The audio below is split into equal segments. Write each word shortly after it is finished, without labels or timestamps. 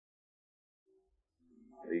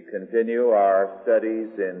We continue our studies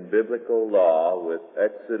in biblical law with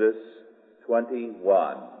Exodus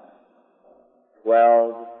 21,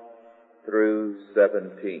 12 through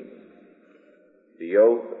 17, the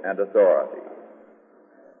oath and authority.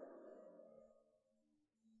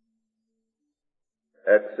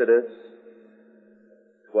 Exodus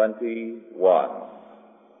 21,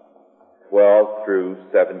 12 through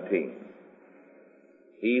 17.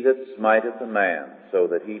 He that smiteth a man so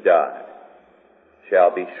that he die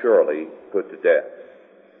shall be surely put to death.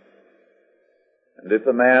 And if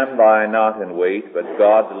a man lie not in wait, but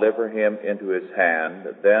God deliver him into his hand,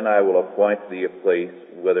 then I will appoint thee a place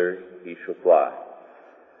whither he shall fly.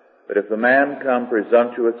 But if a man come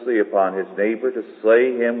presumptuously upon his neighbor to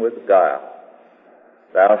slay him with guile,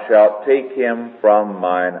 thou shalt take him from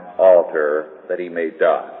mine altar, that he may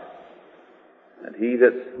die. And he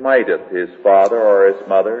that smiteth his father or his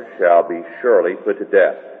mother shall be surely put to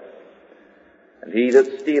death. And he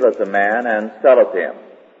that stealeth a man and selleth him,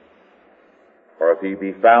 or if he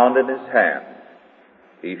be found in his hand,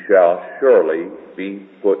 he shall surely be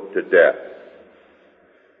put to death.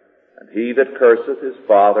 And he that curseth his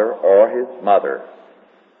father or his mother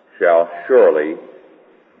shall surely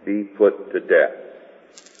be put to death.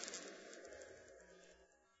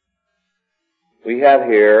 We have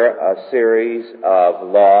here a series of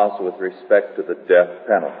laws with respect to the death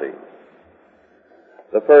penalty.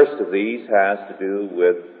 The first of these has to do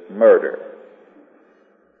with murder.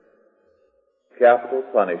 Capital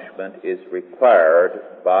punishment is required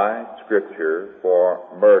by Scripture for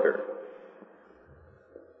murder.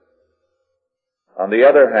 On the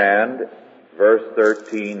other hand, verse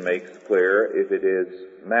 13 makes clear if it is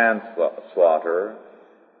manslaughter,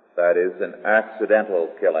 that is an accidental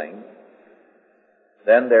killing,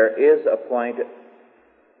 then there is a point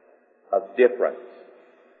of difference,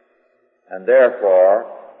 and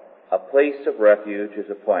therefore a place of refuge is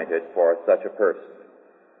appointed for such a person.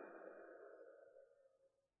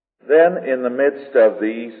 Then, in the midst of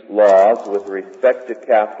these laws with respect to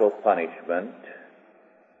capital punishment,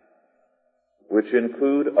 which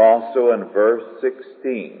include also in verse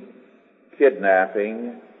 16,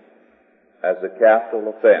 kidnapping as a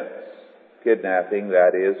capital offense, kidnapping,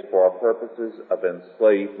 that is, for purposes of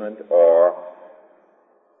enslavement or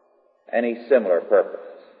any similar purpose.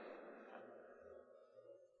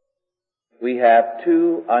 We have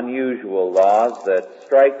two unusual laws that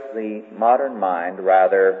strike the modern mind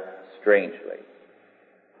rather strangely.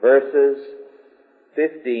 Verses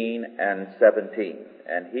 15 and 17.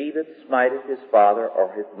 And he that smiteth his father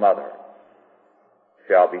or his mother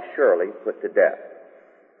shall be surely put to death.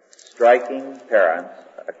 Striking parents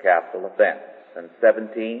a capital offense. And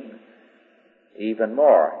 17, even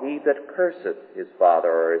more, he that curseth his father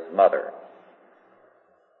or his mother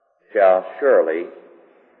shall surely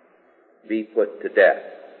be put to death.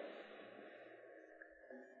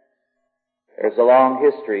 There's a long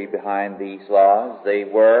history behind these laws. They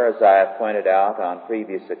were, as I have pointed out on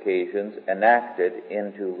previous occasions, enacted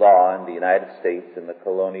into law in the United States in the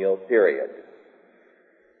colonial period.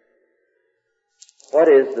 What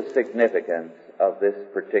is the significance of this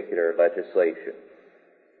particular legislation?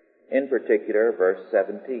 In particular, verse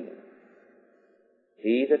 17.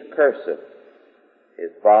 He that curseth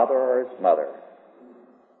his father or his mother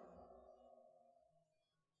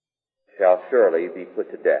shall surely be put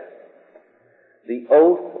to death. The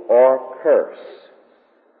oath or curse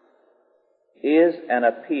is an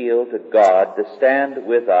appeal to God to stand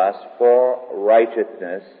with us for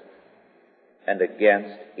righteousness and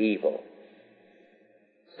against evil.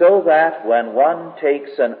 So that when one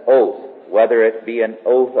takes an oath, whether it be an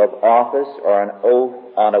oath of office or an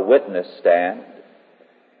oath on a witness stand,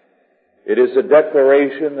 it is a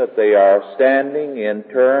declaration that they are standing in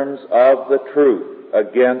terms of the truth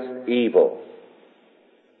against evil.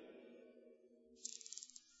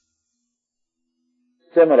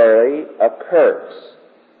 Similarly, a curse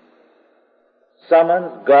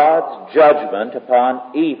summons God's judgment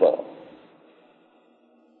upon evil.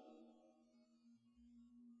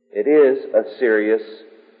 It is a serious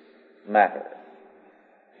matter.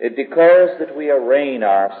 It declares that we arraign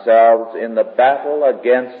ourselves in the battle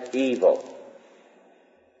against evil,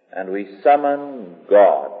 and we summon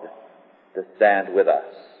God to stand with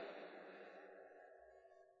us.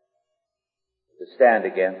 To stand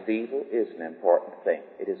against evil is an important thing.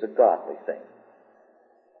 It is a godly thing.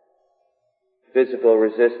 Physical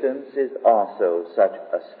resistance is also such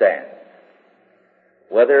a stand.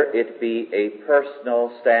 Whether it be a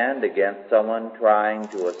personal stand against someone trying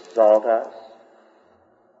to assault us,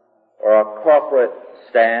 or a corporate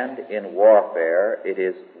stand in warfare, it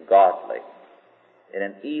is godly. In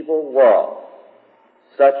an evil world,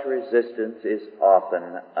 such resistance is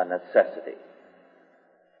often a necessity.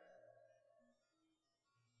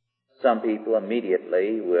 Some people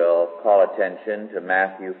immediately will call attention to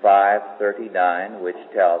Matthew 5:39, which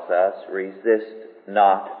tells us, "Resist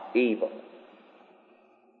not evil."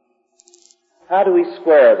 How do we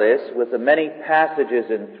square this with the many passages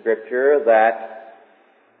in Scripture that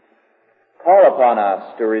call upon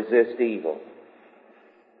us to resist evil,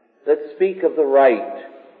 that speak of the right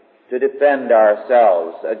to defend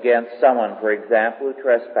ourselves against someone, for example, who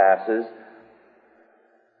trespasses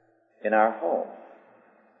in our home?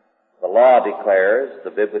 The law declares, the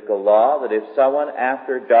biblical law, that if someone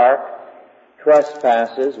after dark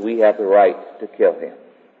trespasses, we have the right to kill him.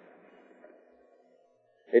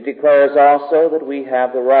 It declares also that we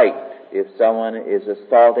have the right, if someone is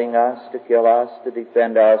assaulting us, to kill us, to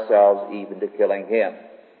defend ourselves even to killing him.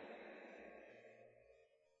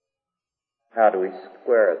 How do we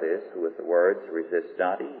square this with the words, "Resist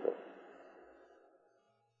not evil"?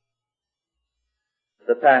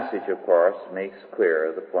 The passage, of course, makes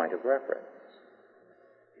clear the point of reference.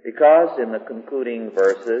 Because in the concluding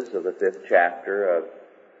verses of the 5th chapter of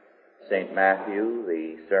St. Matthew,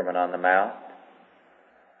 the Sermon on the Mount,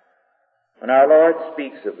 when our Lord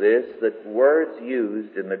speaks of this, the words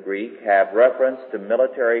used in the Greek have reference to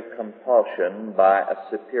military compulsion by a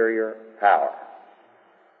superior power.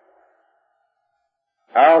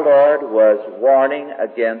 Our Lord was warning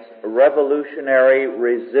against revolutionary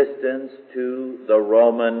resistance to the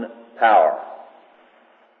Roman power.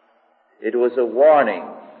 It was a warning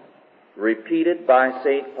repeated by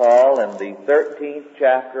St. Paul in the 13th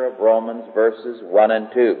chapter of Romans, verses 1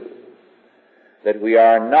 and 2, that we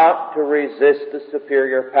are not to resist the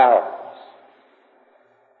superior powers.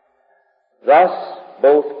 Thus,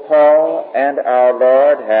 both Paul and our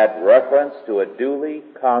Lord had reference to a duly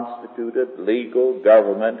constituted legal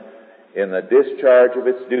government in the discharge of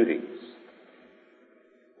its duties.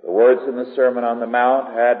 The words in the Sermon on the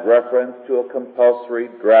Mount had reference to a compulsory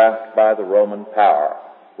draft by the Roman power,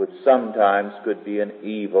 which sometimes could be an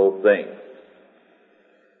evil thing.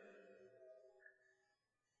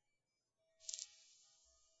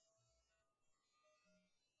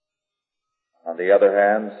 On the other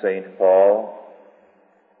hand, St. Paul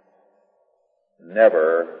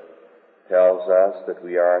never tells us that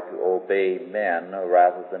we are to obey men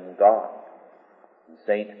rather than God.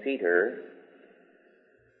 St. Peter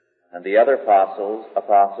and the other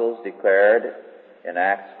apostles declared in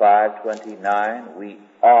Acts 5:29, we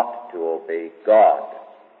ought to obey God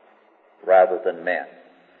rather than men.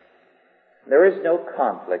 There is no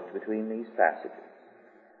conflict between these passages.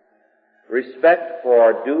 Respect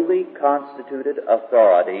for duly constituted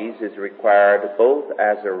authorities is required both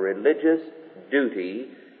as a religious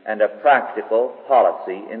duty and a practical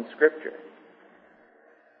policy in Scripture.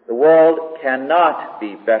 The world cannot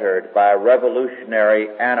be bettered by revolutionary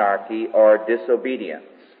anarchy or disobedience.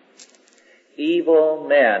 Evil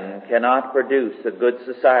men cannot produce a good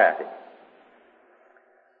society.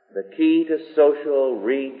 The key to social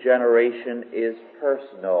regeneration is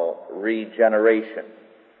personal regeneration.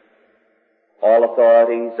 All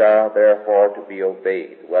authorities are therefore to be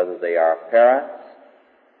obeyed, whether they are parents,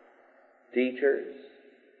 teachers,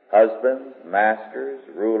 husbands, masters,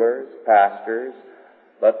 rulers, pastors,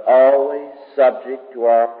 but always subject to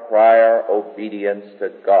our prior obedience to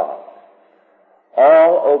God.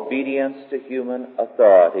 All obedience to human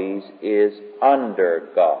authorities is under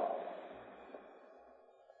God.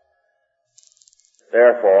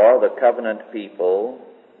 Therefore, the covenant people,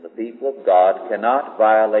 the people of God, cannot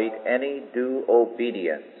violate any due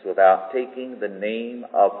obedience without taking the name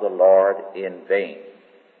of the Lord in vain.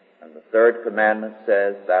 And the third commandment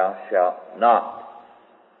says, "Thou shalt not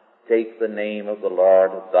take the name of the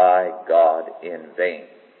Lord thy God in vain."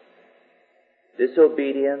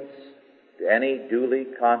 Disobedience to any duly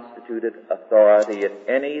constituted authority at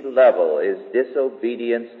any level is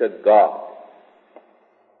disobedience to God.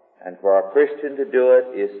 And for a Christian to do it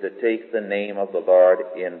is to take the name of the Lord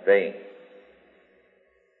in vain.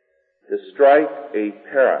 To strike a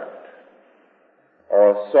parent or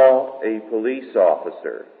assault a police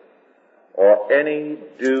officer or any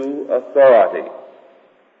due authority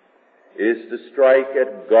is to strike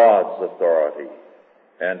at God's authority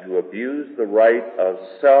and to abuse the right of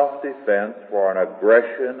self-defense for an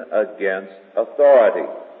aggression against authority,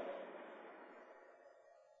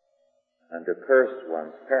 and to curse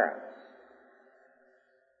one's parents,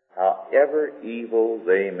 however evil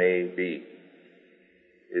they may be,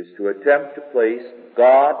 is to attempt to place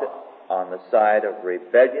God on the side of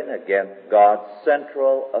rebellion against God's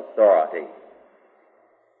central authority,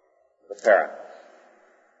 the parents,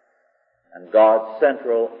 and God's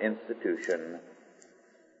central institution,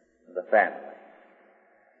 family.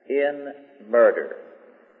 In murder,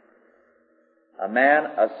 a man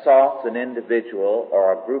assaults an individual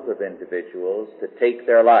or a group of individuals to take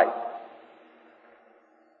their life.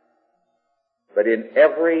 But in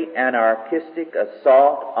every anarchistic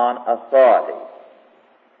assault on authority,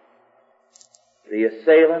 the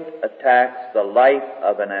assailant attacks the life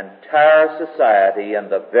of an entire society and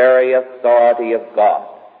the very authority of God.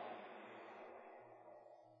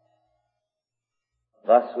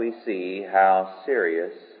 Thus we see how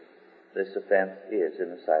serious this offense is in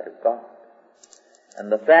the sight of God.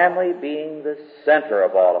 And the family being the center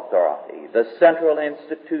of all authority, the central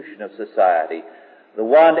institution of society, the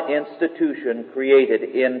one institution created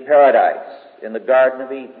in paradise, in the Garden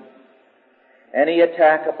of Eden. Any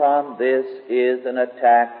attack upon this is an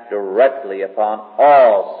attack directly upon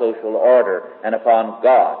all social order and upon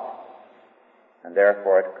God, and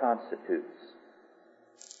therefore it constitutes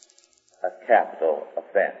a capital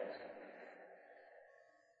offense.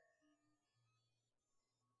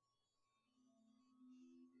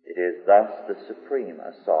 It is thus the supreme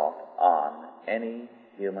assault on any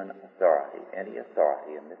human authority, any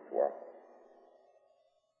authority in this world.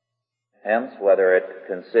 Hence, whether it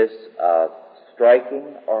consists of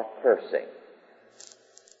striking or cursing,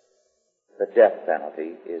 the death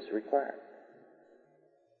penalty is required.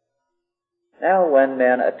 Now, when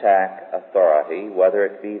men attack authority, whether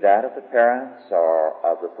it be that of the parents or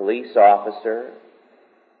of the police officer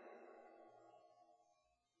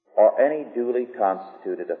or any duly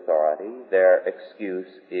constituted authority, their excuse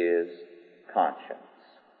is conscience.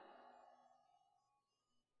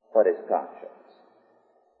 What is conscience?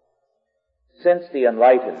 Since the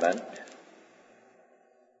Enlightenment,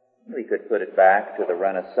 we could put it back to the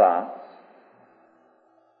Renaissance,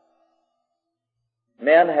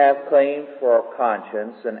 men have claimed for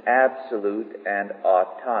conscience an absolute and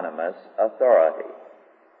autonomous authority.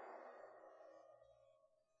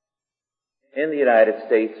 In the United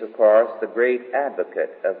States, of course, the great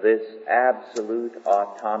advocate of this absolute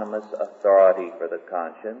autonomous authority for the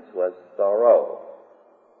conscience was Thoreau.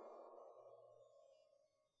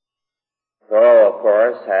 Thoreau, of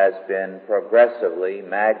course, has been progressively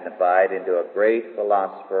magnified into a great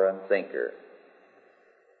philosopher and thinker.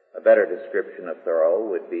 A better description of Thoreau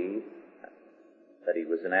would be that he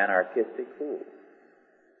was an anarchistic fool.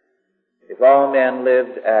 If all men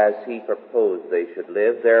lived as he proposed they should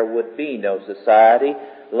live, there would be no society.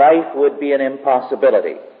 Life would be an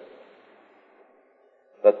impossibility.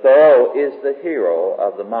 But Thoreau is the hero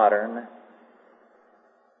of the modern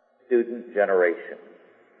student generation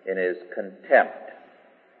in his contempt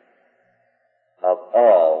of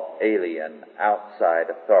all alien outside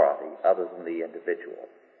authority other than the individual.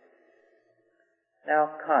 Now,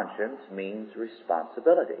 conscience means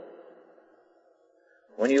responsibility.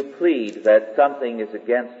 When you plead that something is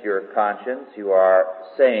against your conscience, you are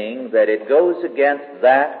saying that it goes against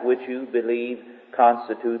that which you believe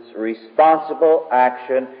constitutes responsible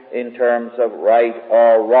action in terms of right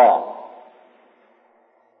or wrong.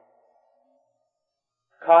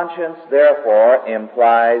 Conscience, therefore,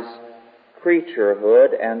 implies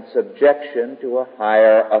creaturehood and subjection to a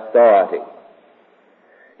higher authority.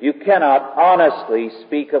 You cannot honestly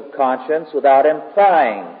speak of conscience without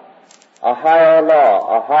implying a higher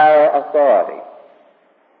law, a higher authority.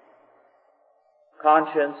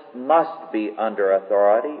 Conscience must be under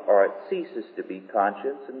authority, or it ceases to be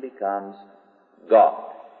conscience and becomes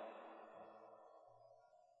God.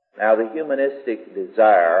 Now, the humanistic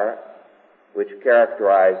desire which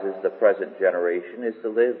characterizes the present generation is to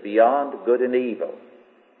live beyond good and evil.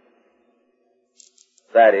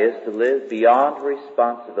 That is, to live beyond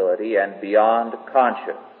responsibility and beyond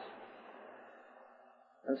conscience.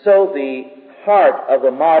 And so the heart of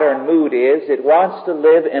the modern mood is it wants to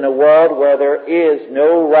live in a world where there is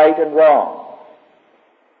no right and wrong.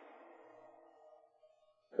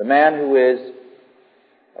 The man who is,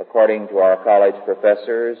 according to our college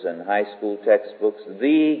professors and high school textbooks,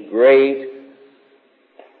 the great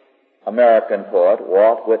American poet,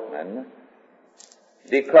 Walt Whitman,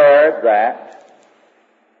 declared that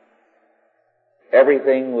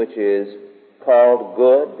everything which is called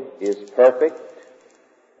good is perfect,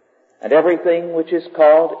 and everything which is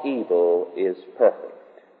called evil is perfect.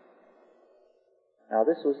 Now,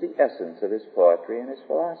 this was the essence of his poetry and his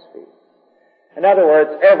philosophy. In other words,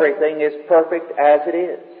 everything is perfect as it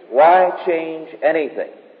is. Why change anything?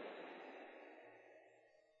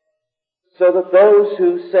 So that those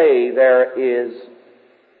who say there is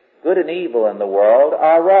good and evil in the world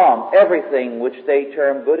are wrong. Everything which they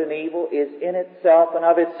term good and evil is in itself and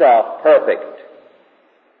of itself perfect.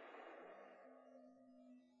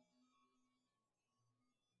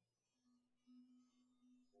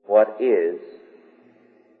 what is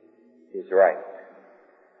right.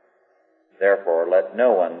 Therefore, let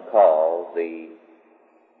no one call the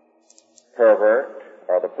pervert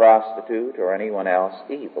or the prostitute or anyone else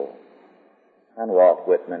evil. And Walt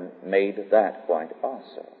Whitman made that point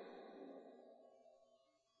also.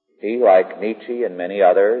 He, like Nietzsche and many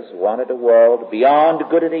others, wanted a world beyond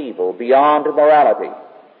good and evil, beyond morality.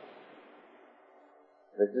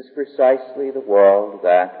 This is precisely the world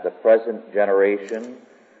that the present generation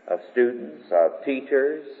of students, of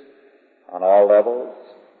teachers, on all levels,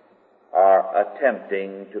 are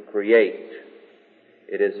attempting to create.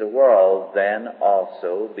 It is a world, then,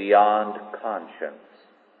 also beyond conscience.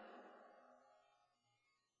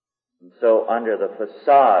 And so, under the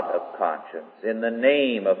facade of conscience, in the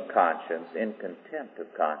name of conscience, in contempt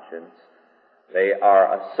of conscience, they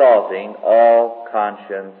are assaulting all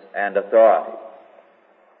conscience and authority.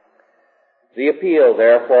 The appeal,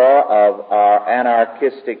 therefore, of our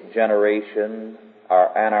anarchistic generation,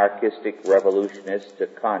 our anarchistic revolutionists to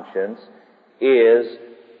conscience, is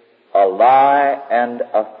a lie and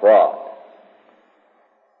a fraud.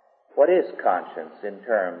 What is conscience in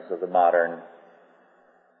terms of the modern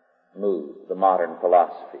mood, the modern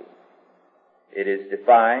philosophy? It is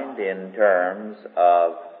defined in terms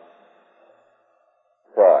of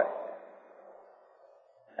Freud.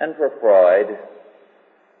 And for Freud,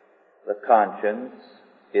 the conscience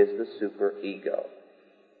is the superego.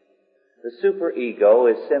 The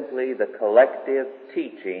superego is simply the collective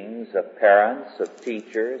teachings of parents, of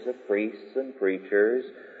teachers, of priests and preachers,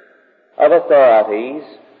 of authorities,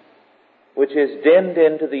 which is dinned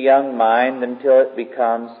into the young mind until it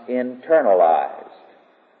becomes internalized.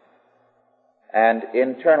 And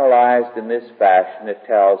internalized in this fashion, it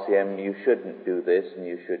tells him, you shouldn't do this and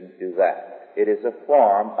you shouldn't do that. It is a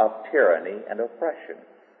form of tyranny and oppression.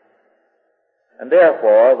 And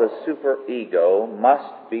therefore, the superego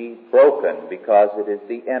must be broken because it is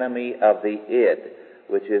the enemy of the id,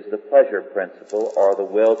 which is the pleasure principle or the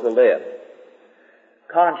will to live.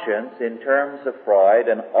 Conscience, in terms of Freud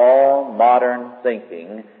and all modern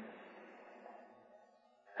thinking,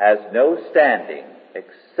 has no standing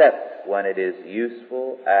except when it is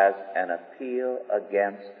useful as an appeal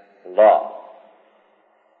against law.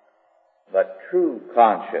 But true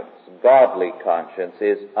conscience, godly conscience,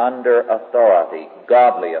 is under authority,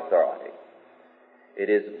 godly authority. It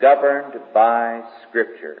is governed by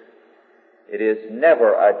Scripture. It is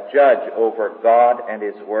never a judge over God and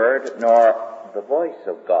His Word, nor the voice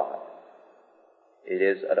of God. It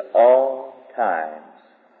is at all times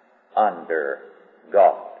under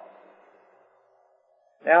God.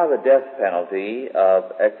 Now the death penalty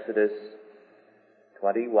of Exodus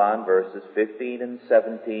 21 verses 15 and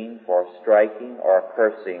 17 for striking or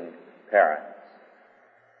cursing parents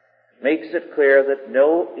makes it clear that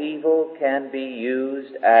no evil can be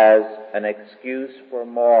used as an excuse for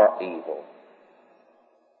more evil.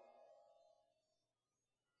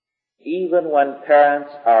 Even when parents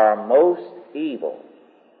are most evil,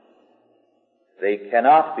 they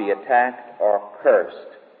cannot be attacked or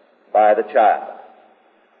cursed by the child.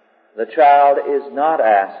 The child is not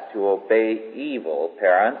asked to obey evil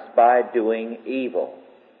parents by doing evil.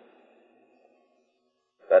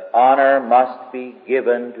 But honor must be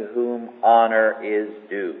given to whom honor is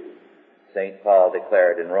due. St. Paul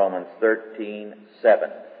declared in Romans 13:7,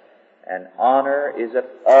 and honor is at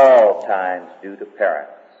all times due to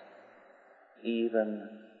parents, even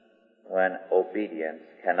when obedience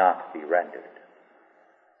cannot be rendered.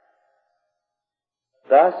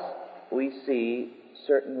 Thus, we see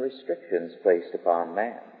certain restrictions placed upon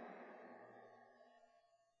man.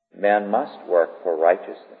 Men must work for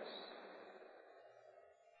righteousness.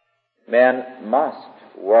 Men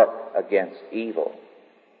must work against evil.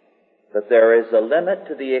 But there is a limit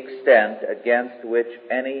to the extent against which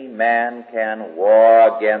any man can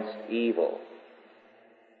war against evil.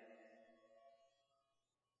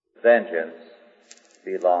 Vengeance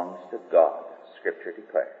belongs to God, Scripture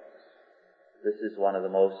declares. This is one of the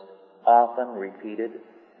most often repeated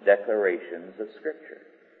declarations of Scripture.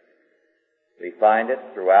 We find it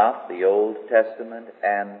throughout the Old Testament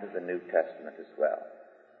and the New Testament as well.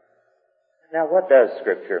 Now, what does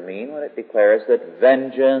Scripture mean when it declares that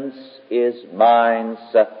vengeance is mine,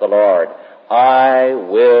 saith the Lord, I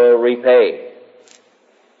will repay?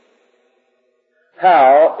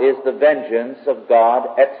 How is the vengeance of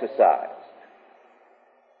God exercised?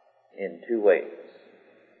 In two ways.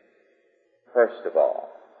 First of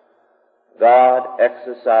all, God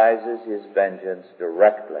exercises His vengeance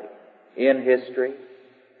directly in history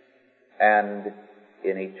and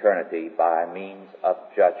in eternity by means of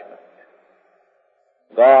judgment.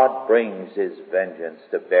 God brings His vengeance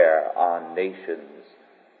to bear on nations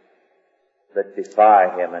that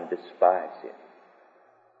defy him and despise him.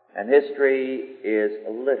 And history is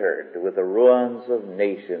littered with the ruins of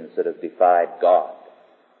nations that have defied God.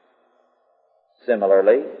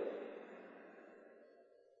 Similarly,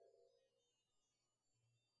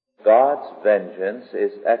 God's vengeance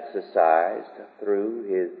is exercised through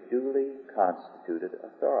His duly constituted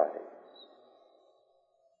authorities.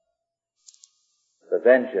 The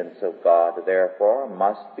vengeance of God, therefore,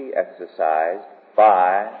 must be exercised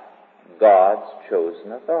by God's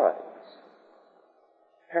chosen authorities.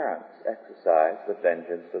 Parents exercise the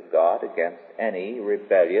vengeance of God against any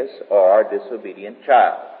rebellious or disobedient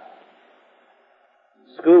child.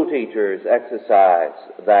 School teachers exercise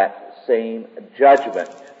that same judgment.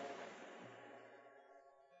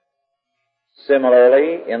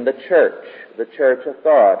 Similarly, in the church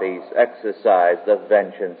authorities exercise the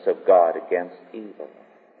vengeance of God against evil.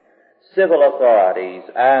 Civil authorities,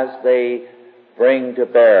 as they bring to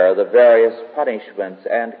bear the various punishments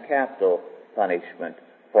and capital punishment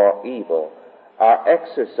for evil, are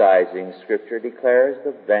exercising, Scripture declares,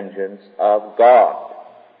 the vengeance of God.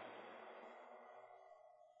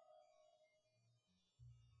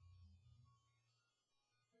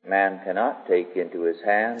 Man cannot take into his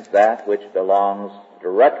hands that which belongs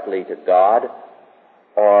directly to God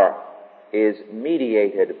or is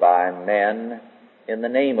mediated by men in the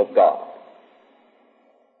name of God.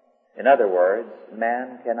 In other words,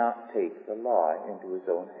 man cannot take the law into his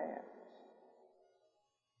own hands.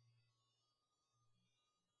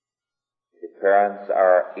 If parents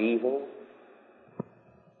are evil,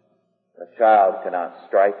 the child cannot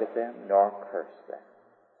strike at them nor curse them.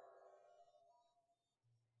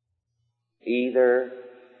 Either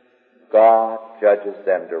God judges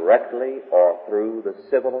them directly or through the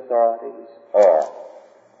civil authorities, or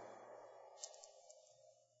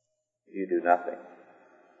you do nothing.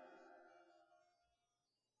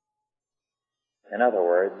 In other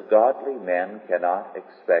words, godly men cannot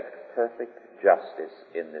expect perfect justice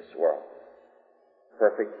in this world,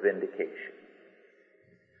 perfect vindication.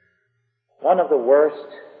 One of the worst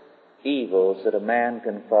evils that a man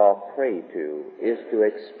can fall prey to is to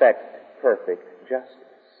expect perfect justice.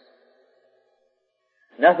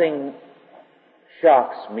 Nothing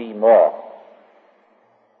shocks me more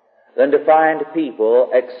than to find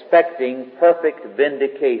people expecting perfect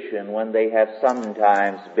vindication when they have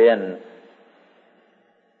sometimes been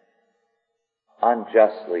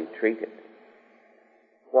unjustly treated.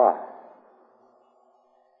 Why?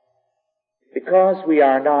 Because we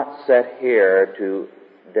are not set here to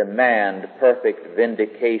demand perfect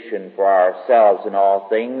vindication for ourselves in all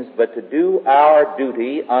things, but to do our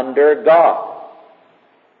duty under God.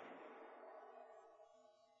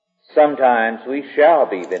 Sometimes we shall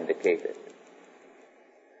be vindicated.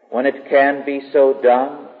 When it can be so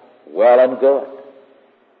done, well and good.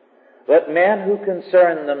 But men who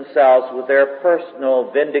concern themselves with their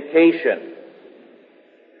personal vindication,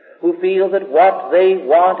 who feel that what they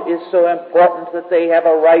want is so important that they have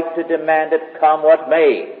a right to demand it come what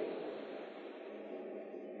may,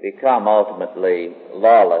 become ultimately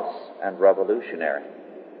lawless and revolutionary.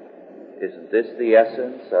 Isn't this the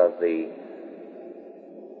essence of the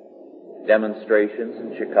demonstrations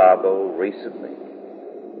in Chicago recently?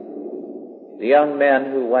 The young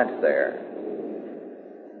men who went there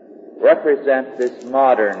represent this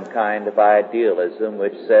modern kind of idealism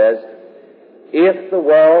which says, if the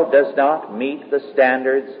world does not meet the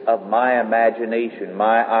standards of my imagination,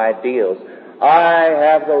 my ideals, I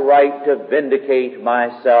have the right to vindicate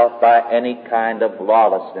myself by any kind of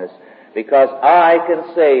lawlessness, because I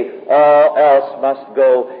can say all else must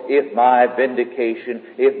go if my vindication,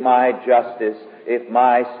 if my justice, if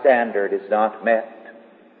my standard is not met.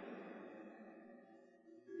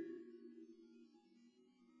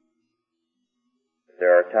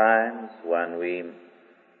 There are times when we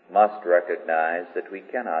must recognize that we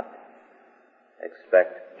cannot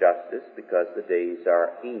expect justice because the days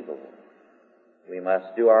are evil. We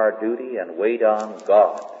must do our duty and wait on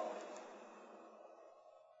God.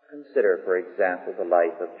 Consider, for example, the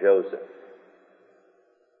life of Joseph.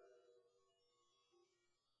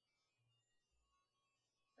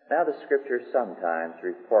 Now, the Scripture sometimes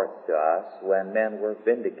reports to us when men were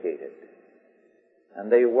vindicated,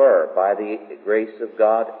 and they were, by the grace of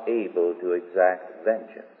God, able to exact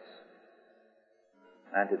vengeance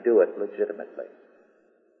and to do it legitimately.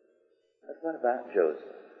 But what about Joseph?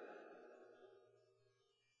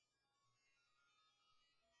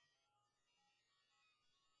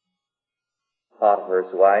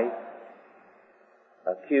 Potiphar's wife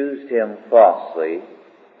accused him falsely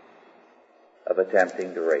of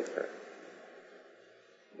attempting to rape her.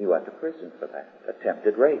 He went to prison for that,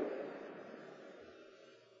 attempted rape.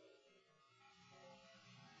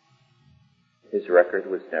 His record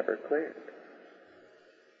was never cleared.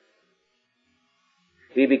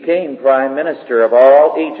 He became prime minister of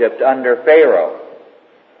all Egypt under Pharaoh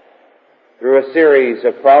through a series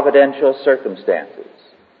of providential circumstances.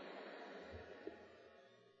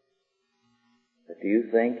 But do you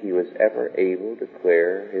think he was ever able to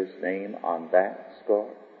clear his name on that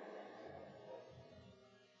score?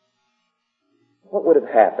 What would have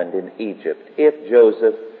happened in Egypt if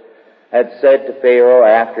Joseph had said to Pharaoh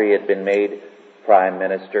after he had been made prime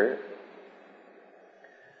minister,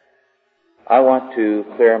 I want to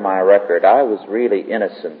clear my record. I was really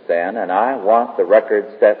innocent then, and I want the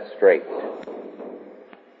record set straight.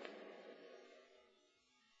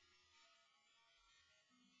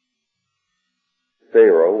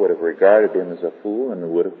 Pharaoh would have regarded him as a fool and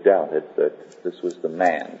would have doubted that this was the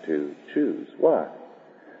man to choose. Why?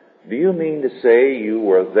 Do you mean to say you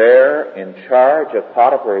were there in charge of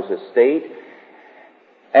Potiphar's estate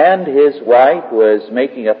and his wife was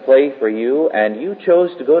making a play for you and you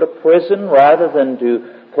chose to go to prison rather than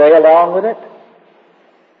to play along with it?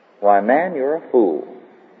 Why, man, you're a fool.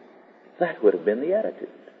 That would have been the attitude.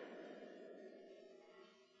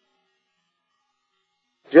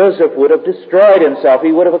 Joseph would have destroyed himself.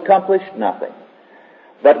 He would have accomplished nothing.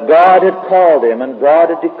 But God had called him, and God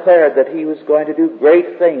had declared that he was going to do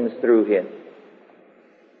great things through him.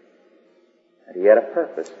 And he had a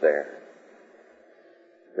purpose there,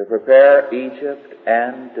 to prepare Egypt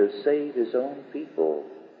and to save his own people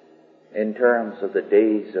in terms of the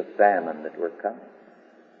days of famine that were coming.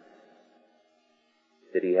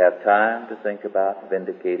 Did he have time to think about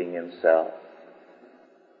vindicating himself?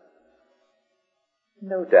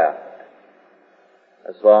 No doubt.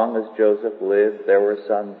 As long as Joseph lived, there were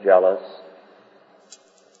some jealous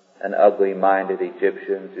and ugly-minded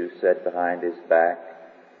Egyptians who said behind his back,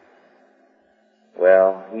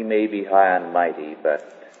 well, he may be high and mighty,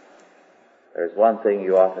 but there's one thing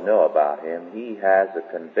you ought to know about him. He has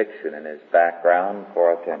a conviction in his background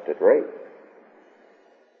for attempted rape.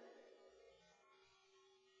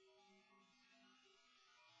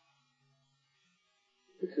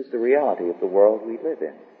 This is the reality of the world we live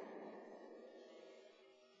in.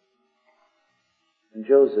 And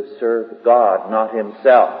Joseph served God, not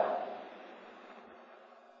himself.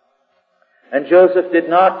 And Joseph did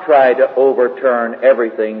not try to overturn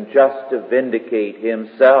everything just to vindicate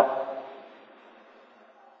himself.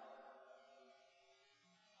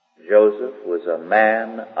 Joseph was a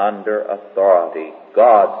man under authority,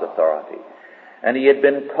 God's authority. And he had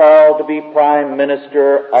been called to be prime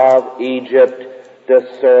minister of Egypt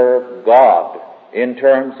to serve God in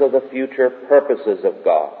terms of the future purposes of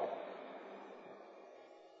God.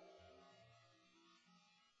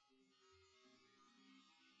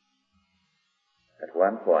 At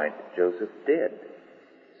one point, Joseph did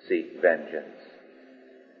seek vengeance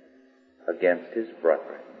against his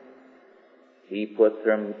brethren. He put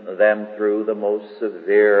them through the most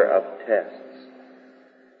severe of tests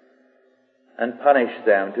and punished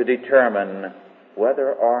them to determine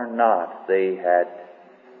whether or not they had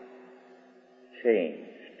changed,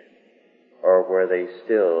 or were they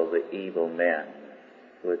still the evil men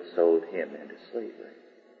who had sold him into slavery.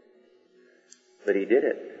 But he did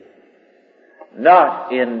it.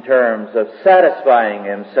 Not in terms of satisfying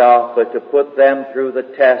himself, but to put them through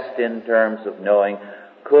the test in terms of knowing,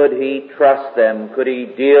 could he trust them? Could he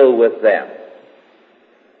deal with them?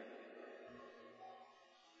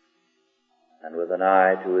 And with an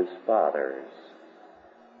eye to his father's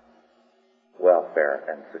welfare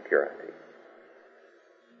and security.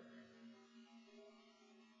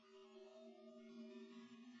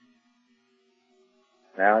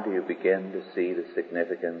 Now do you begin to see the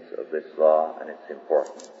significance of this law and its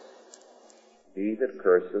importance? He that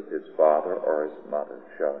curseth his father or his mother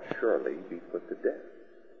shall surely be put to death.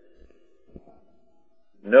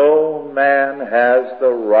 No man has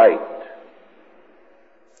the right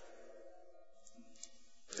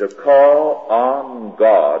to call on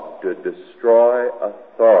God to destroy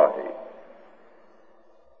authority.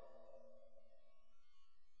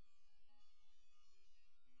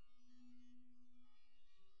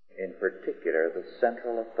 In particular, the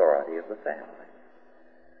central authority of the family.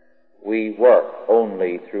 We work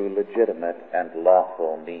only through legitimate and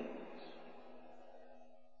lawful means.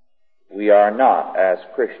 We are not, as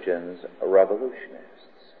Christians, revolutionists.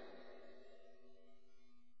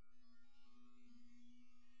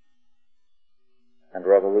 And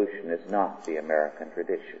revolution is not the American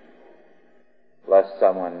tradition. Lest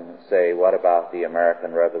someone say, what about the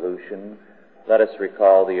American Revolution? Let us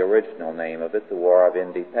recall the original name of it, the War of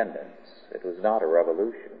Independence. It was not a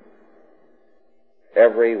revolution.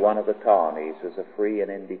 Every one of the colonies was a free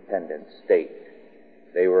and independent state,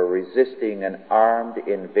 They were resisting an armed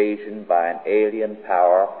invasion by an alien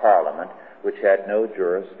power, Parliament, which had no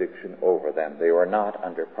jurisdiction over them. They were not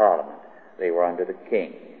under Parliament. They were under the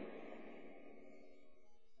king.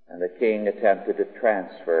 And the king attempted to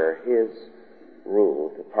transfer his rule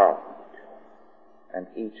to Parliament. And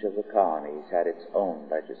each of the colonies had its own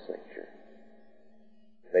legislature.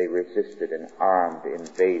 They resisted an armed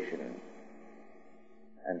invasion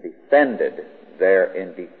and defended their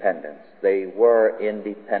independence. They were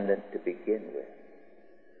independent to begin with.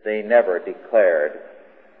 They never declared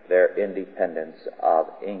their independence of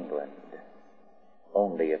England,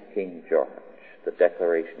 only of King George. The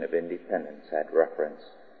Declaration of Independence had reference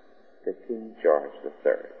to King George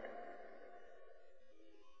III.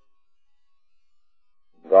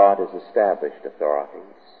 God has established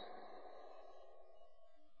authorities.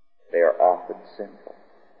 They are often sinful.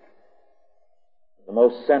 The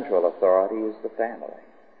most central authority is the family,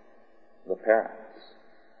 the parents.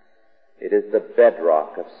 It is the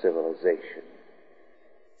bedrock of civilization.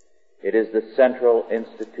 It is the central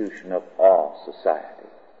institution of all society.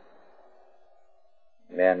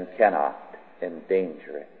 Men cannot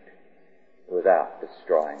endanger it without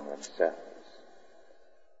destroying themselves,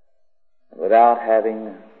 without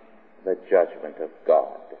having the judgment of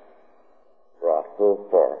God brought full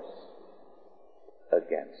force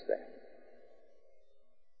against them.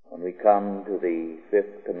 When we come to the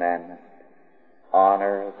fifth commandment,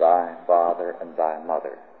 honor thy father and thy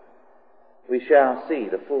mother, we shall see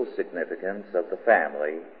the full significance of the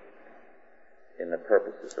family in the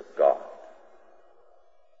purposes of God.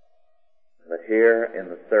 But here in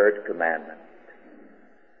the third commandment,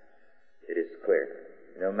 it is clear,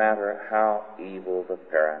 no matter how evil the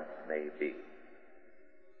parents may be,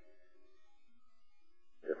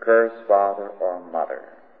 to curse father or mother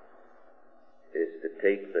is to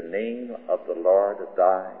take the name of the Lord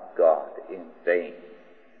thy God in vain.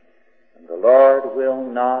 And the Lord will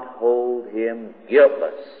not hold him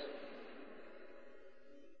guiltless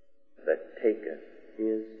that taketh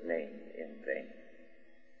his name in vain.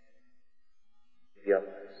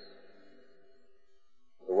 Guiltless.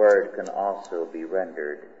 The word can also be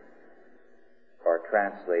rendered or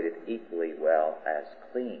translated equally well as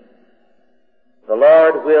clean. The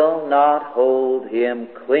Lord will not hold him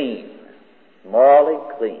clean, morally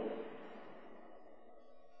clean,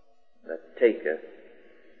 that taketh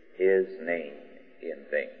his name in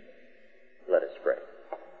vain. Let us pray.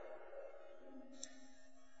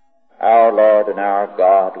 Our Lord and our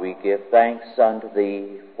God, we give thanks unto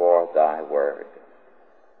thee for thy word.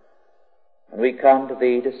 And we come to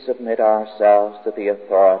thee to submit ourselves to the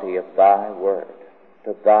authority of thy word,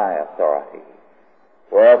 to thy authority,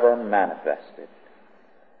 wherever manifested,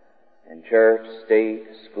 in church, state,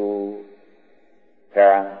 school,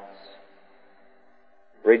 parents,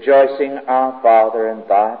 rejoicing, our Father, in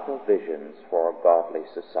thy provisions for a godly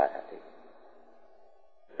society,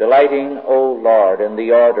 delighting, O Lord, in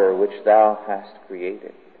the order which thou hast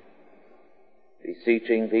created,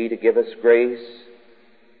 beseeching thee to give us grace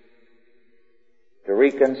to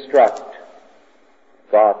reconstruct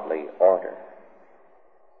godly order,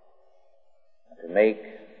 and to make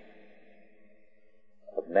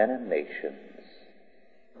of men and nations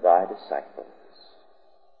thy disciples,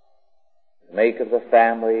 to make of the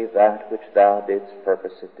family that which thou didst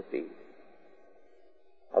purpose it to be,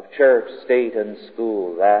 of church, state, and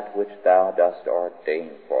school that which thou dost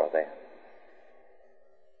ordain for them,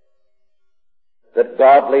 that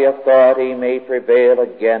godly authority may prevail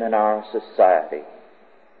again in our society,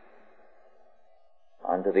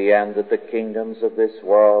 unto the end that the kingdoms of this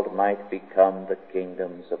world might become the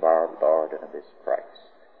kingdoms of our Lord and of his Christ.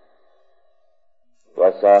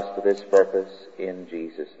 Bless us to this purpose in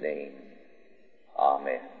Jesus' name.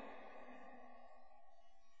 Amen.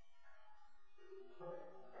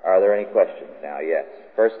 Are there any questions now? Yes.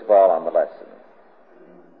 First of all, on the lesson.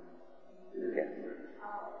 Yes.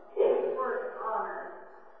 The word honor,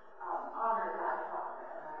 honor thy father.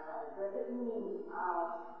 Does it mean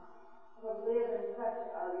to live in such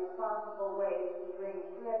a responsible way to bring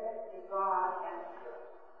credit to God and to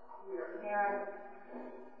your parents?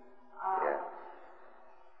 Yes.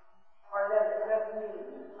 Or does it just mean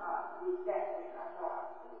respect and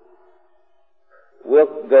authority?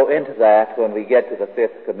 We'll go into that when we get to the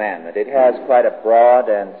fifth commandment. It has quite a broad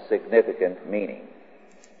and significant meaning.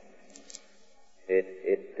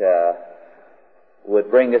 It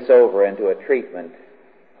would bring us over into a treatment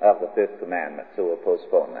of the fifth commandment, so we'll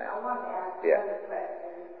postpone that. I want to ask another question.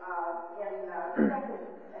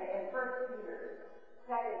 In 1 Peter,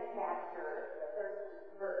 2nd chapter, the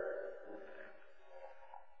 13th verse,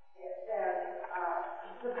 it says,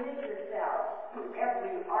 submit yourself to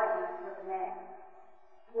every argument with man.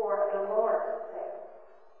 for the Lord's sake,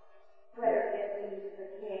 whether it be the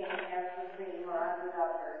king as supreme or under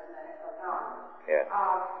governors, and then it goes on. Yes.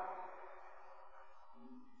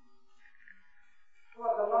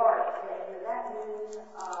 For the Lord's sake, does that mean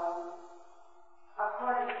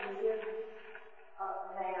according to his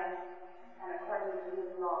command and according to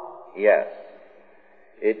his law? Yes.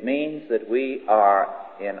 It means that we are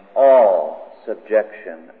in all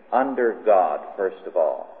subjection under God, first of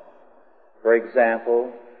all. For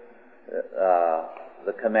example,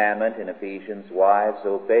 the commandment in Ephesians, wives,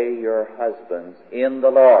 obey your husbands in the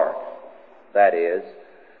Lord. That is,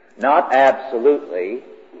 not absolutely,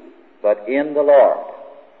 but in the Lord.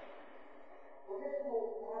 Well, this whole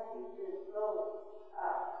passage goes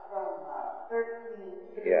from 13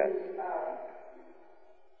 to, Yes.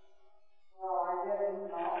 well, I didn't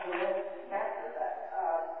know the rest of the chapter, but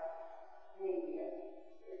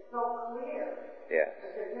it's so clear Yes.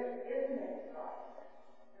 that there just isn't any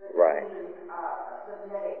right. Right.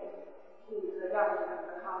 Submitting to the government,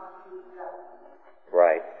 the Constitution government.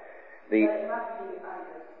 Right. But it must be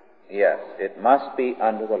under. Yes, it must be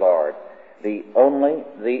under the Lord. The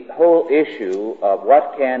whole issue of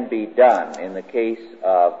what can be done in the case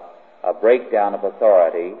of a breakdown of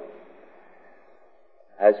authority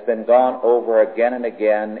has been gone over again and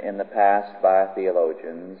again in the past by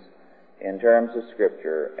theologians in terms of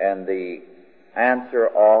Scripture, and the answer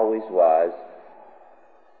always was,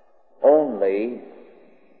 only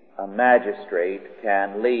a magistrate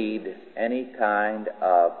can lead any kind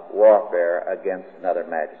of warfare against another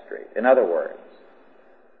magistrate. In other words,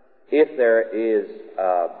 if there is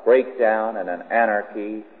a breakdown and an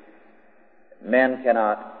anarchy, men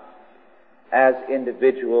cannot, as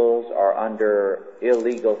individuals or under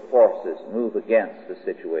illegal forces, move against the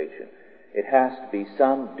situation. It has to be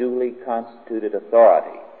some duly constituted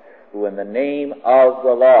authority who in the name of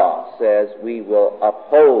the law says we will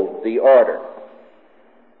uphold the order.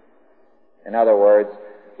 In other words,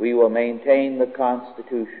 we will maintain the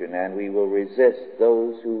Constitution and we will resist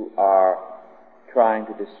those who are trying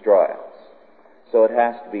to destroy us. So it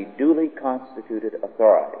has to be duly constituted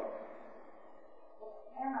authority.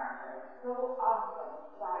 Anarchists so often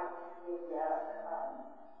cite the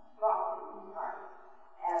Rocky Party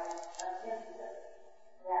as an incident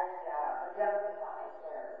that justifies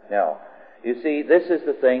their... No. You see, this is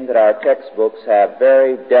the thing that our textbooks have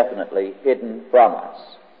very definitely hidden from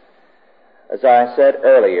us. As I said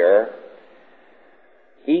earlier,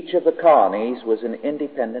 each of the colonies was an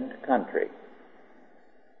independent country.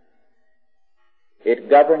 It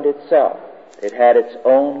governed itself. It had its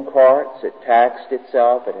own courts. It taxed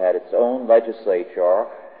itself. It had its own legislature.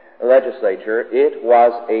 It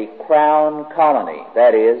was a crown colony.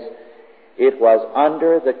 That is, it was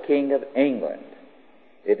under the King of England.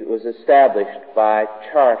 It was established by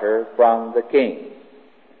charter from the king.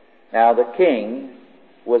 Now, the king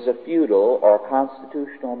was a feudal or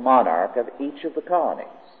constitutional monarch of each of the colonies.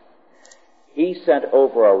 He sent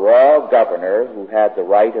over a royal governor who had the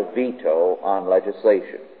right of veto on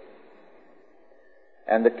legislation.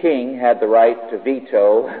 And the king had the right to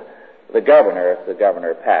veto the governor if the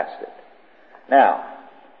governor passed it. Now,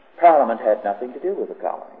 Parliament had nothing to do with the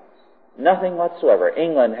colonies. Nothing whatsoever.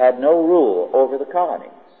 England had no rule over the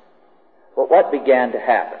colonies. But what began to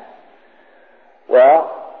happen?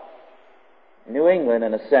 Well, New England,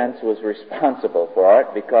 in a sense, was responsible for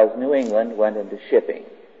it because New England went into shipping.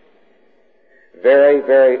 Very,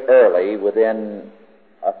 very early, within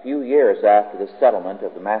a few years after the settlement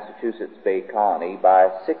of the Massachusetts Bay Colony, by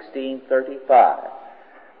 1635,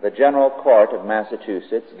 the General Court of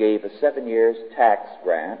Massachusetts gave a 7 years tax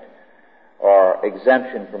grant or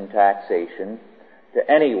exemption from taxation to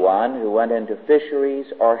anyone who went into fisheries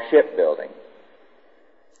or shipbuilding.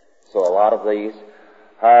 So a lot of these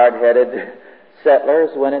hard-headed settlers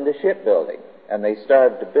went into shipbuilding, and they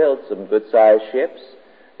started to build some good-sized ships.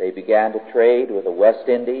 They began to trade with the West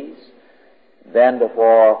Indies. Then,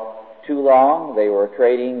 before too long, they were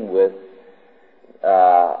trading with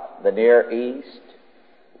the Near East,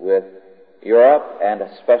 with Europe, and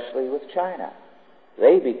especially with China.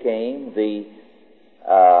 They became the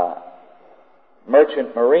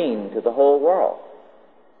merchant marine to the whole world.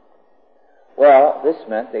 Well, this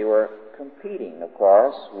meant they were competing, of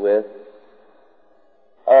course, with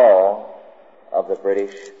all of the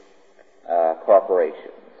British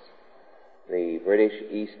corporations, the British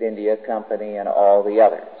East India Company and all the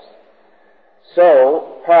others.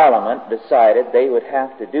 So Parliament decided they would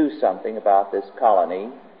have to do something about these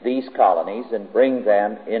colonies, and bring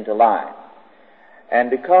them into line. And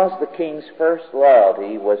because the king's first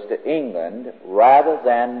loyalty was to England rather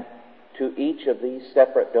than to each of these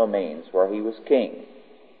separate domains where he was king,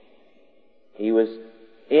 he was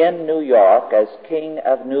in New York as King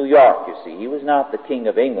of New York, you see. He was not the King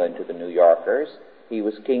of England to the New Yorkers. He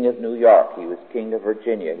was King of New York. He was King of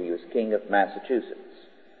Virginia. He was King of Massachusetts.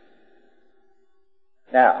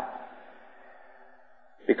 Now,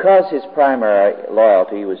 because his primary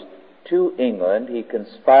loyalty was to England, he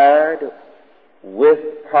conspired with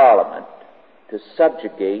Parliament to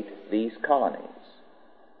subjugate these colonies,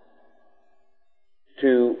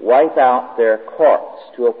 to wipe out their courts,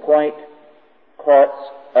 to appoint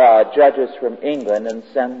judges from England and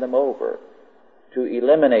send them over, to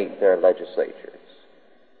eliminate their legislatures.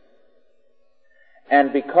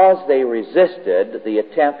 And because they resisted the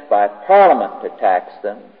attempt by Parliament to tax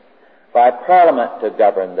them, by Parliament to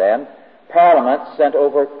govern them, Parliament sent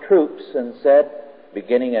over troops and said,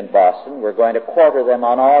 beginning in Boston, we're going to quarter them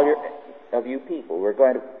on all of you people. We're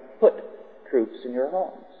going to put troops in your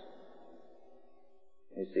homes.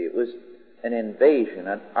 You see, it was an invasion,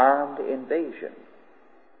 an armed invasion.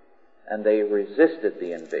 And they resisted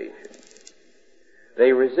the invasion.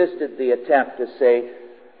 They resisted the attempt to say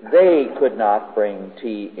they could not bring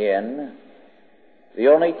tea in. The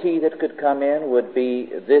only tea that could come in would be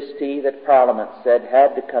this tea that Parliament said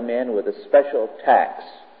had to come in with a special tax.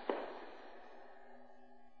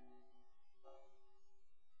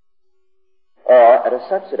 Or at a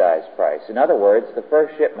subsidized price. In other words, the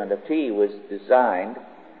first shipment of tea was designed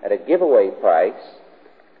at a giveaway price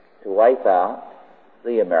to wipe out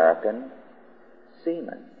the American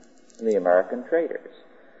seamen, the American traders.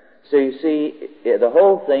 So you see, the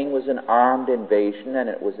whole thing was an armed invasion, and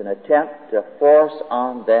it was an attempt to force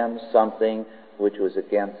on them something which was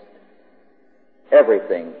against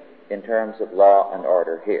everything in terms of law and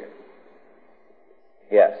order here.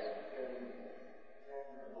 Yes.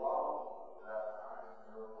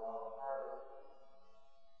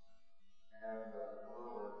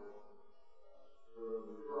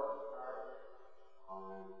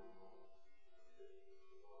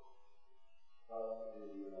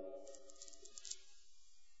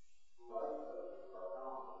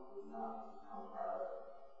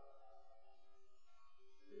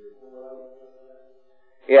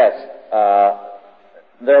 Yes,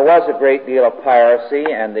 there was a great deal of piracy,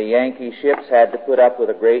 and the Yankee ships had to put up with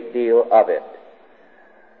a great deal of it.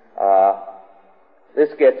 This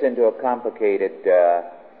gets into a complicated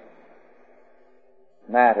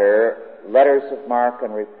matter. Letters of marque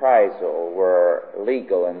and reprisal were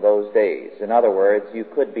legal in those days. In other words, you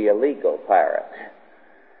could be a legal pirate.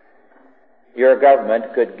 Your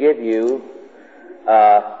government could give you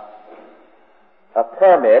a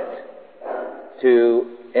permit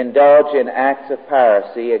to indulge in acts of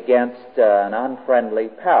piracy against an unfriendly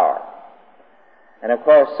power. And of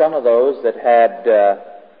course, some of those that had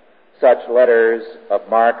such letters of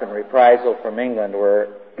marque and reprisal from England were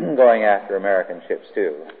going after American ships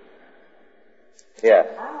too. Yes.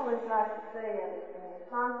 I always like to say, in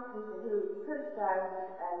response to who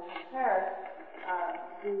criticizes and compares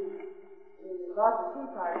the Lost Tea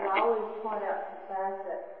Party, I always point out the fact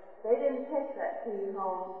that they didn't take that tea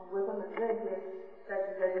home with them and drink it, such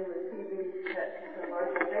as they do with TV sets and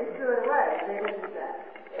commercials. They threw it away. They didn't do that.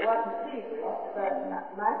 It wasn't tea. But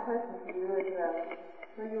my question to you is,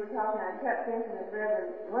 when you were talking, I kept thinking of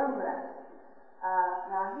Reverend Rembrandt.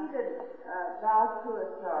 Now, he didn't vouch to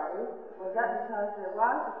authority. Was that because there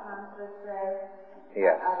was a conflict there?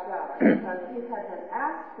 Yes. Because he had been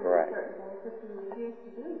asked to do certain things which he refused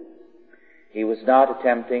to do. He was not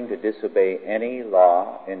attempting to disobey any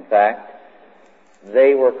law. In fact,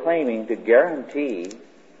 they were claiming to guarantee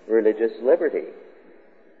religious liberty.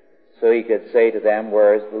 So he could say to them,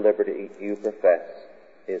 whereas the liberty you profess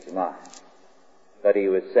is mine. But he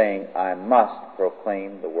was saying, I must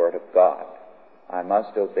proclaim the Word of God. I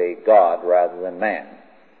must obey God rather than man.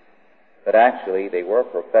 But actually, they were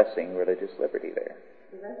professing religious liberty there.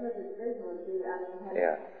 So that's what the vision would be.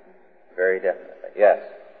 Yeah, very definitely. Yes.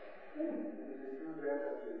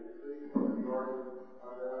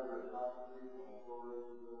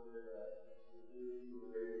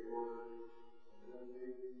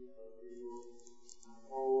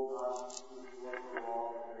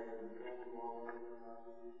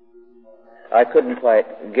 I couldn't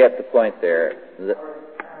quite get the point there.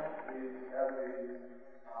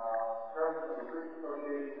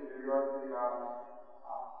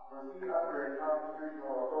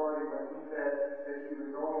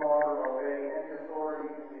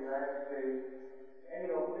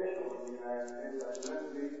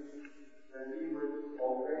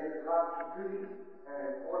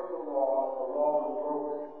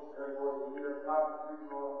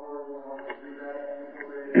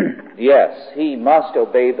 Yes, he must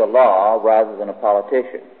obey the law rather than a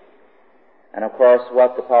politician. And of course,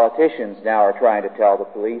 what the politicians now are trying to tell the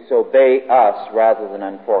police, obey us rather than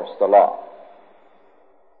enforce the law.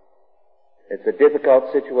 It's a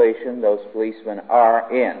difficult situation those policemen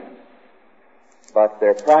are in, but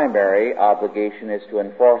their primary obligation is to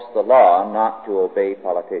enforce the law, not to obey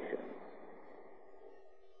politicians.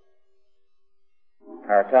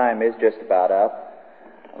 Our time is just about up.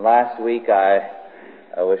 Last week I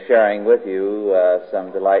was sharing with you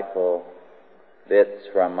some delightful bits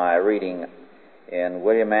from my reading in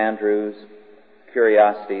William Andrews'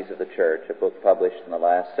 Curiosities of the Church, a book published in the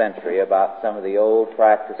last century about some of the old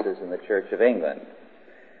practices in the Church of England.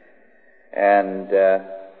 And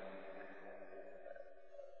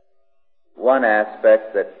one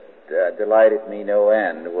aspect that delighted me no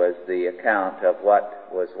end was the account of what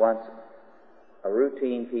was once a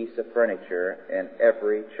routine piece of furniture in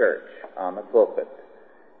every church on the pulpit.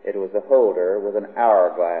 It was a holder with an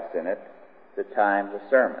hourglass in it to time the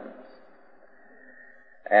sermons.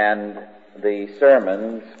 And the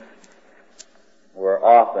sermons were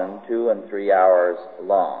often 2 and 3 hours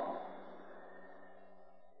long.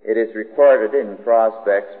 It is recorded in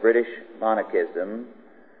Frosbeck's British Monarchism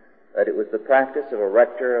that it was the practice of a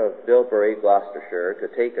rector of Bilbury, Gloucestershire, to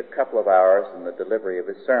take a couple of hours in the delivery of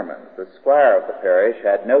his sermons. The squire of the parish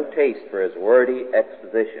had no taste for his wordy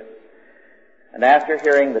exposition, and after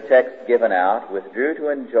hearing the text given out, withdrew to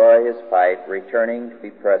enjoy his pipe, returning to be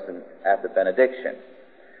present at the benediction.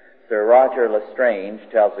 Sir Roger Lestrange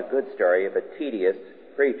tells a good story of a tedious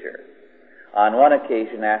preacher. On one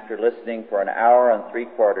occasion, after listening for an hour and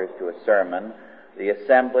 3/4 to a sermon, the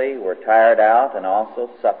assembly were tired out and also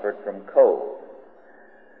suffered from cold.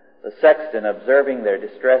 The sexton, observing their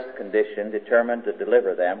distressed condition, determined to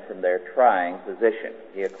deliver them from their trying position.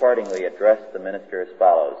 He accordingly addressed the minister as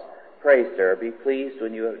follows: "Pray, sir, be pleased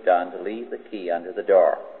when you have done to leave the key under the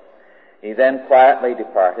door." He then quietly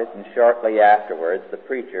departed, and shortly afterwards the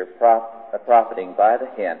preacher, profiting by the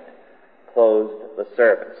hint, closed the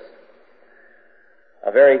service.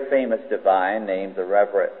 A very famous divine named the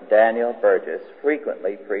Reverend Daniel Burgess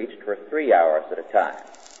frequently preached for 3 hours at a time.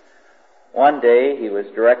 One day he was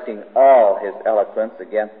directing all his eloquence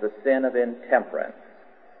against the sin of intemperance,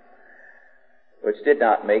 which did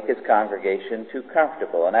not make his congregation too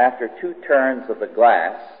comfortable, and after 2 turns of the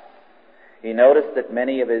glass, he noticed that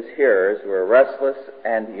many of his hearers were restless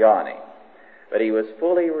and yawning. But he was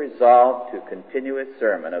fully resolved to continue his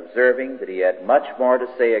sermon, observing that he had much more to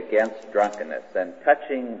say against drunkenness, and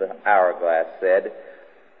touching the hourglass said,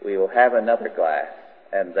 "We will have another glass,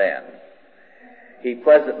 and then." He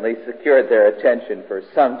pleasantly secured their attention for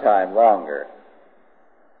some time longer.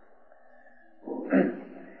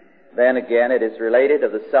 Then again, it is related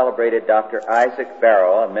of the celebrated Dr. Isaac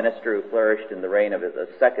Barrow, a minister who flourished in the reign of the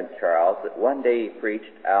second Charles, that one day he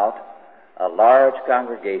preached out a large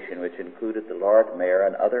congregation which included the Lord Mayor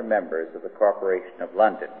and other members of the Corporation of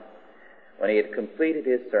London. When he had completed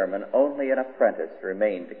his sermon, only an apprentice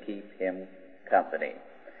remained to keep him company.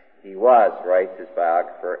 He was, writes his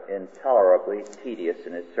biographer, intolerably tedious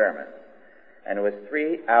in his sermons, and was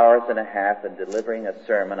 3 hours and a half in delivering a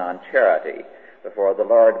sermon on charity before the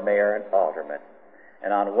Lord Mayor and aldermen.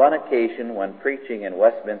 And on one occasion, when preaching in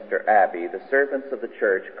Westminster Abbey, the servants of the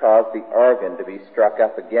church caused the organ to be struck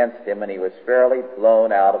up against him, and he was fairly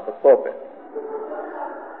blown out of the pulpit.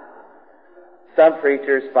 Some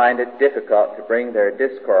preachers find it difficult to bring their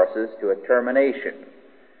discourses to a termination,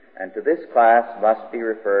 and to this class must be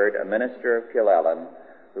referred a minister of Killellan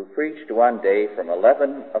who preached one day from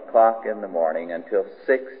 11 o'clock in the morning until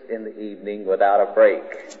 6 in the evening without a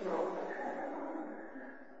break.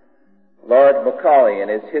 Lord Macaulay, in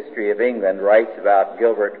his History of England, writes about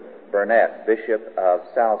Gilbert Burnet, Bishop of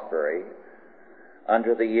Salisbury.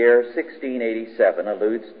 Under the year 1687,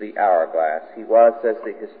 alludes to the hourglass. He was, says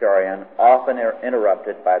the historian, often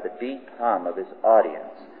interrupted by the deep hum of his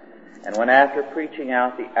audience. And when after preaching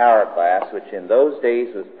out the hourglass, which in those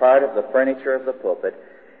days was part of the furniture of the pulpit,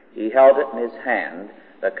 he held it in his hand,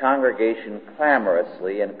 the congregation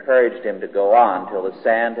clamorously encouraged him to go on till the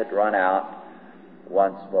sand had run out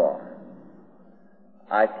once more.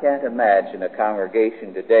 I can't imagine a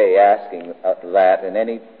congregation today asking that in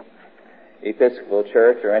any Episcopal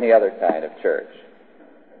church or any other kind of church.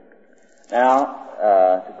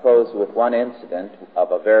 Now, to close with one incident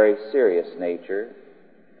of a very serious nature,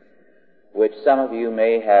 which some of you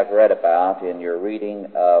may have read about in your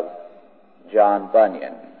reading of John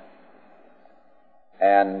Bunyan.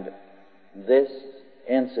 And this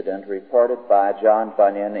incident, reported by John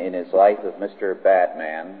Bunyan in his Life of Mr.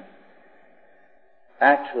 Badman,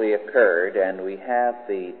 actually occurred, and we have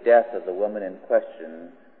the death of the woman in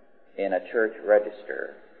question in a church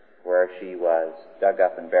register where she was dug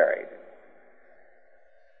up and buried.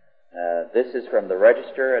 This is from the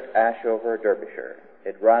Register at Ashover, Derbyshire.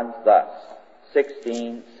 It runs thus: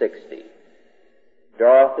 1660.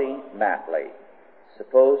 Dorothy Matley,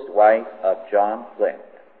 supposed wife of John Flint,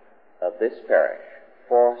 of this parish,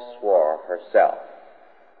 forswore herself,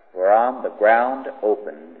 whereon the ground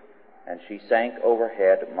opened, and she sank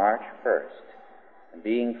overhead March 1st, and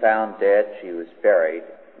being found dead, she was buried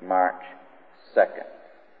March 2nd.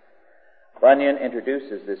 Bunyan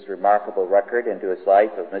introduces this remarkable record into his life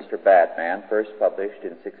of Mr. Badman, first published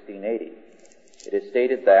in 1680. It is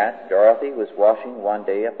stated that Dorothy was washing one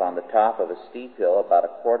day upon the top of a steep hill about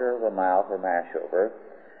a quarter of a mile from Ashover,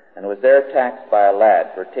 and was there taxed by a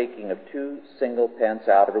lad for taking of 2 single pence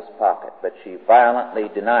out of his pocket, but she violently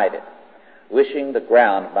denied it, wishing the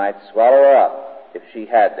ground might swallow her up if she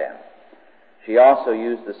had them. She also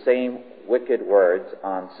used the same wicked words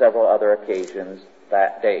on several other occasions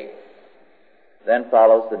that day. Then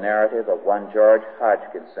follows the narrative of one George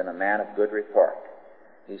Hodgkinson, a man of good report.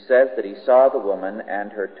 He says that he saw the woman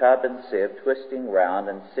and her tub and sieve twisting round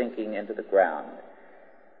and sinking into the ground.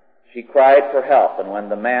 She cried for help, and when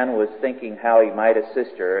the man was thinking how he might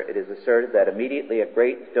assist her, it is asserted that immediately a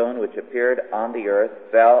great stone which appeared on the earth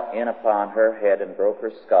fell in upon her head and broke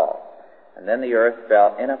her skull, and then the earth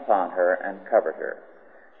fell in upon her and covered her.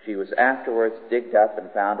 She was afterwards digged up and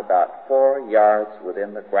found about 4 yards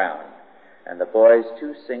within the ground, and the boy's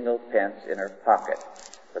 2 single pence in her pocket,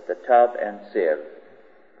 but the tub and sieve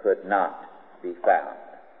could not be found.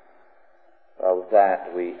 Well, with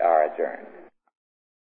that we are adjourned.